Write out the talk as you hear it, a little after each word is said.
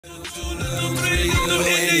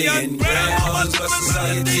Indian grandmas, but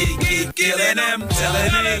society keep killing them,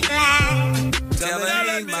 telling me,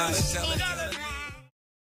 man.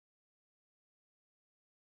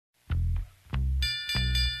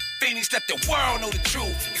 Phoenix, let the world know the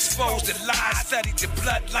truth. Expose the lies, study the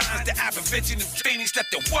bloodlines. The Aboriginal Phoenix, let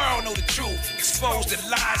the world know the truth. Expose the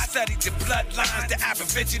lies, study the bloodlines. The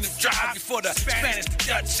Aboriginal drive before the Spanish, the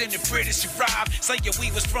Dutch, and the British arrived. Saying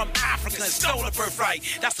we was from Africa and stole a birthright.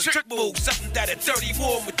 That's a trick move, something that a dirty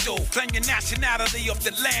war would do. Claim your nationality of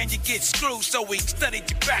the land, you get screwed. So we studied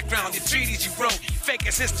your background, your treaties you wrote. Fake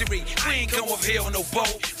as history, we ain't come up here on no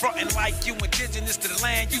boat. Frontin' like you indigenous to the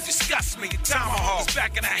land, you disgust me. The tomahawk is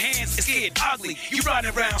back in our hands. It's getting ugly. You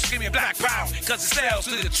running around screaming black power, cause it sells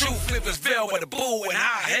to the truth. Rivers veiled with a bull and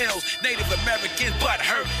high hills. Native Americans butt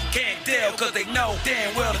hurt, can't deal, cause they know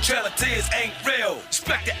damn well the Trail of Tears ain't real.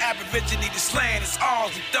 Respect the Aborigine, this land is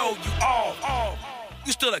ours, and though you all.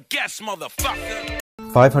 You still a guest, motherfucker.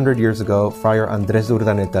 500 years ago, Friar Andres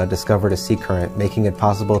Urdaneta discovered a sea current, making it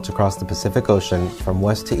possible to cross the Pacific Ocean from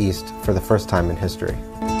west to east for the first time in history.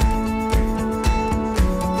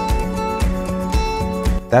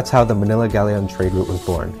 That's how the Manila Galleon trade route was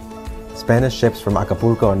born. Spanish ships from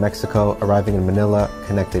Acapulco and Mexico arriving in Manila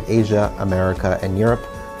connected Asia, America, and Europe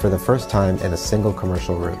for the first time in a single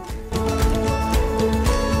commercial route.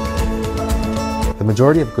 The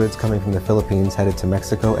majority of goods coming from the Philippines headed to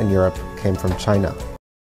Mexico and Europe came from China.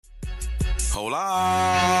 Hold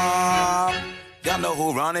on, y'all know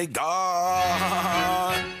who run it,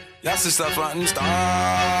 God. Y'all see stuff running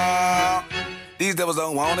star. These devils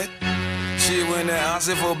don't want it. She win the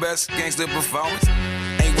answer for best gangster performance.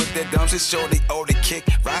 Ain't with that dumb shit, shorty, the kick,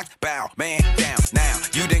 rock, bow, man down. Now,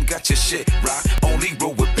 you done got your shit rock. Only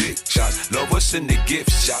roll with big shots. Love us in the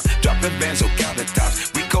gift shop. Dropping bands on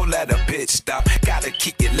countertops. We go let a bitch stop. Gotta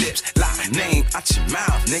keep your lips locked. Name out your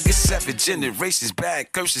mouth. Nigga, 7 generations,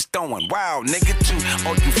 bad curses throwing wild. Nigga, too.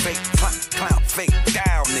 All you fake clown, fake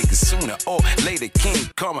down. Nigga, sooner or later, king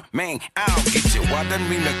karma, man, I'll get you. I done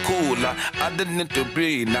mean the cooler. I done to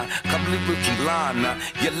be now. Come live with you, Lana.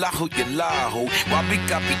 Yallahu. Why we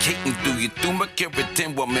got be hating through you? Through my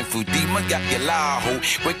keratin woman, Fudima got your lahu.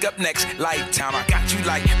 Wake up next lifetime, I got you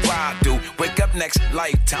like Badu. Wake up next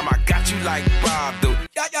lifetime, I got you like Badu.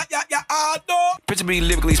 Yeah, I know. Picture me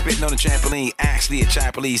lyrically spitting on the trampoline. Actually, a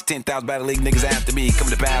Japanese 10,000 battle league niggas after me.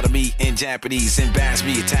 Coming to battle me in Japanese and bash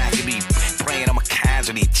me, attacking me. Praying I'm a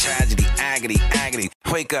casualty, tragedy, agony.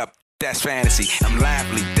 Wake up, that's fantasy. I'm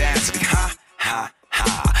lively, dancing, ha.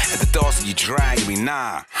 At the thoughts of you dragging me,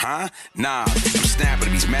 nah. I'm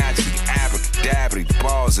snapping these magically, abracadabra. The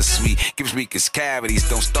balls are sweet, gives me cavities.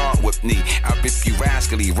 Don't start with me. I rip you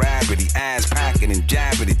rascally, rabbity, ass packing and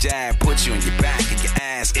jabbity jab. Put you on your back and your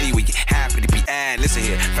ass. Anyway, you happy to be ad. Listen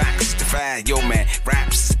here, facts is the fad. Yo man,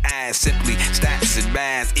 raps is ass. Simply stacks and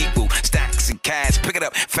mass equal stacks and cash. Pick it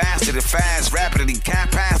up faster than fast, rapidly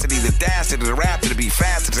capacity. The dash to the rap to be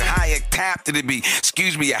faster than higher tap to be.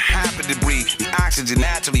 Excuse me, I happen to breathe. The oxygen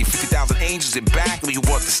naturally, 50,000 angels in back of me who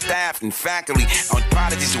want the staff and faculty on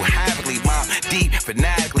prodigies who havically mob deep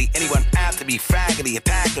fanatically. Anyone after me faggoty,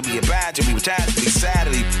 attacking me, badger me, tragically,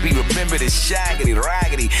 sadly. We remember this shaggity,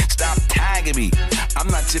 raggedy. Stop tagging me. I'm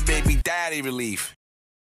not your baby daddy relief.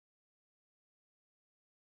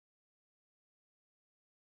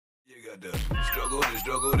 The struggle to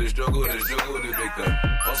make the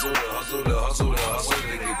hustle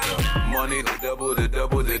to get the money, the double,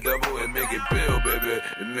 and make it bill, baby,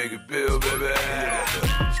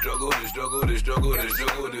 Struggle to make the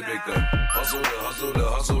hustle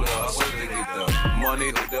to get the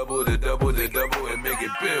money, the double, and make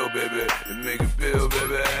it bill,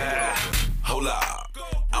 baby, Hold up.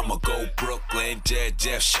 I'ma go Brooklyn,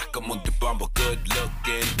 Jeff, shock 'em on the bumble, good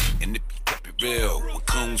looking. And if you kept it real, with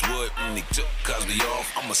coons would, and they took Cosby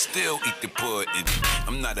off, I'ma still eat the pudding.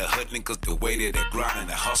 I'm not a hoodlum, cause the way that I grind and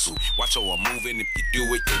I hustle. Watch how I'm moving, if you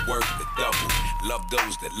do it, you work the double. Love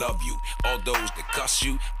those that love you, all those that cuss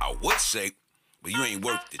you, I would say, but you ain't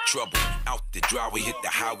worth the trouble. Out the driveway, hit the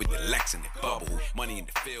highway, the Lex and the bubble. Money in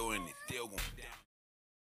the field and the deal gon' down.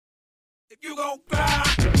 If you gon' cry,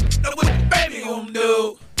 know what the baby gon'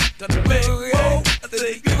 do. Tell the baby, oh, I said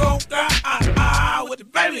if you gon' cry, what the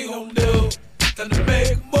baby gon' do. Tell the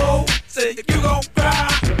baby, oh, say if you gon' cry,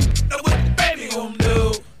 know what the baby gon'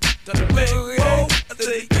 do. Tell the baby, oh, I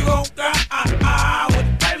said if you gon' cry, what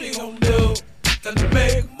the baby gon' do. Tell the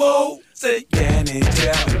baby, oh, say Yan in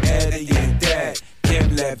jail, Eddie and Dad.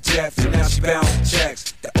 Kim left Jeff and now she bouncing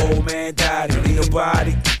checks. The old man died and leave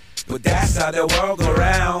nobody. But that's how the world go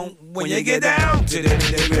round when you get down to the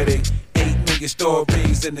nitty-gritty. 8 biggest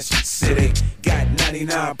stories in the city. Got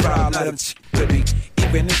 99 problems, let them with me.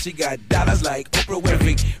 Even if she got dollars like Oprah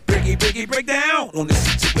Winfrey. Break down on the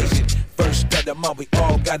situation. First of the month, we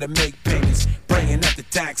all gotta make payments. Bringing up the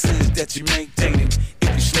taxes that you're maintaining.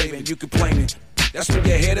 If you slaving, you complaining. That's when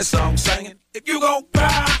you hear the song singing. If you gon'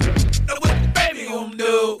 cry, that's what the baby gon'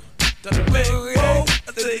 do. Tell the big move.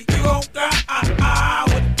 I say you gon' cry,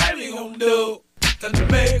 what the baby gon' do. Tell the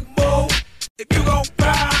big move. If you gon'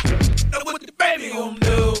 cry, that's what the baby gon'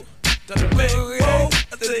 do. Tell the big move.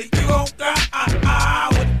 I say you gon' cry,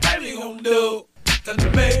 what the baby gon' do. Tell the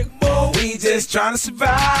big move. We just tryna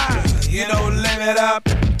survive, you know, live it up.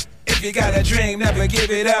 If you got a dream, never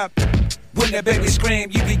give it up. When the baby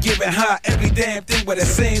scream, you be giving her every damn thing, but it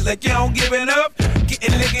seems like you don't give it up.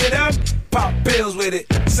 Getting lick it up, pop pills with it.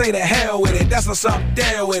 Say the hell with it, that's not something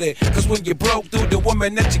down with it. Cause when you broke through the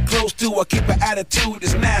woman that you're close to, or keep an attitude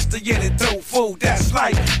that's nasty and it dope food. That's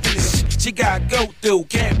life, and the shit you gotta go through.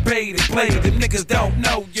 Can't pay to play, them niggas don't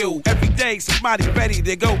know you. Every day somebody ready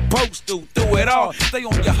to go post through it all. Stay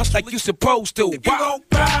on your hustle like you supposed to. If you gon'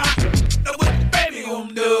 cry, that's what the baby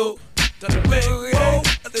gon' do. Tell the big move.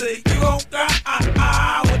 I say you gon' cry,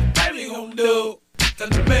 what the baby gon' do. Tell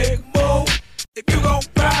the big move. If you gon'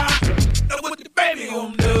 cry, that's what the baby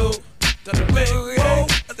gon' do. Tell the big move.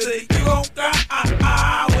 I say you gon' cry,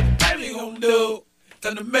 what the baby gon' do.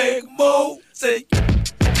 Tell the big move. Say.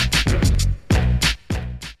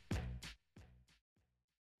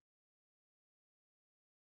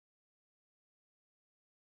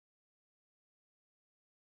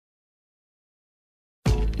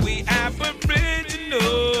 We Aboriginal.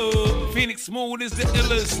 Phoenix Moon is the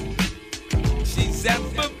illest. She's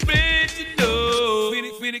Aboriginal.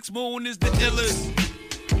 Phoenix Moon is the illest.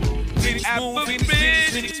 Phoenix Moon,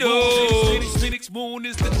 Phoenix Moon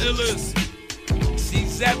is the illest.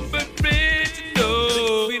 She's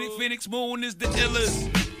Aboriginal. Phoenix Moon is the illest.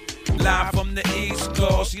 Live from the East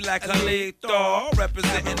Coast, she like a lethal,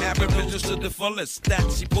 representing Aboriginals to the fullest.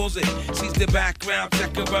 That she pulls it. She's the background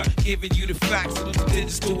checker, giving you the facts of the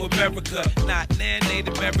digits to America. Not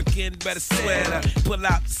Native American, better swear to pull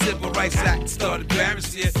out the Civil Rights Act, start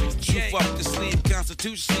embarrassing you. Truth up the sleeve,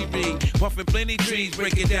 Constitution she read, puffing plenty trees,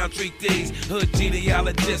 breaking down treaties. Hood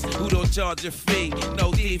genealogists who don't charge a fee,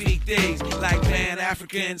 no DVDs like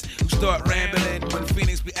Pan-Africans who start rambling when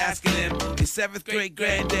Phoenix be asking them his 7th grade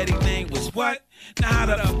granddaddy name was what? Now how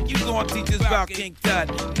the fuck you gon' teach us about King Tut?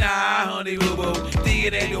 Nah, honey boo boo.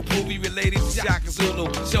 DNA don't prove we related to Shaka Zulu.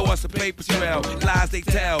 Show us a paper trail, lies they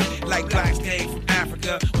tell. Like blacks came from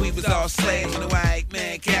Africa, we was all slaves and the white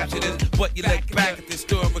man captured us. But you look back at the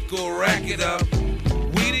historical record of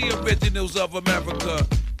we the originals of America.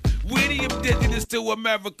 We the indigenous to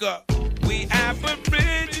America. We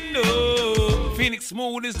Aboriginal. Phoenix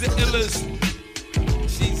Moon is the illest.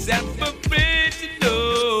 She's Aboriginal.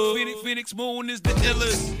 Phoenix Moon is the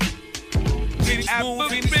illest. Phoenix Moon,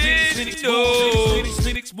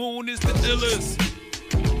 Phoenix Moon is the illest.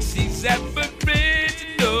 She's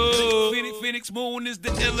Aboriginal. Phoenix Moon is the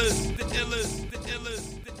illest. The illest. The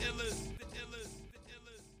illest. The illest. The illest.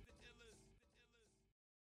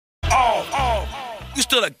 Oh, you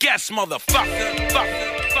still a guest, motherfucker.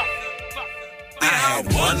 I had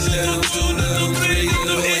 1 little, 2 little, 3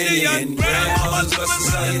 little Indian grandmas, but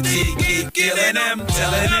society keep killing them,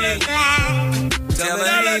 telling me, my,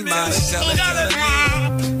 telling me.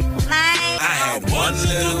 I had 1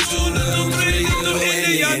 little, 2 little, 3 little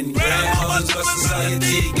Indian grandmas, but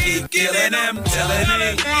society keep killing them, telling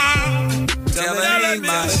me, my, telling me.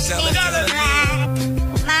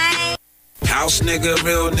 House nigga,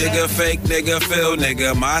 real nigga, fake nigga, feel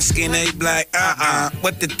nigga. My skin ain't black,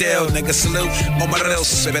 what the deal, nigga? Salute on my real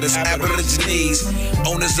shit, it's Aborigines,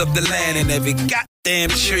 owners of the land and every goddamn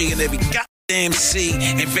tree and every goddamn sea.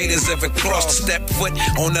 Invaders ever cross to step foot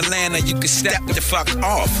on the land, and you can step the fuck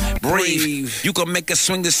off. Breathe. You can make a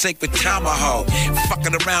swing the sacred tomahawk.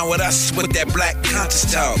 Fucking around with us with that black conscious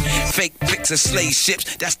talk. Fake pics of slave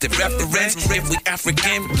ships, that's the reference. If we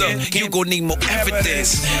African, look, you gon' need more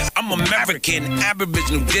evidence. I'm American,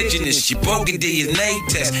 Aboriginal, indigenous. Shibogadi is name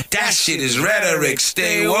test. That shit is rhetoric.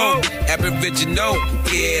 Stay woke. Aboriginal,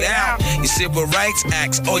 get out. Your civil rights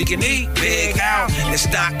acts, all you can eat, big out. The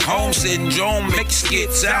Stockholm syndrome. Make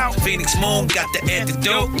skits out. Phoenix Moon got the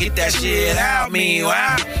antidote. Get that shit out.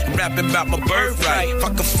 Meanwhile, I'm rapping about my birthright.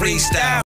 Fuck a freestyle.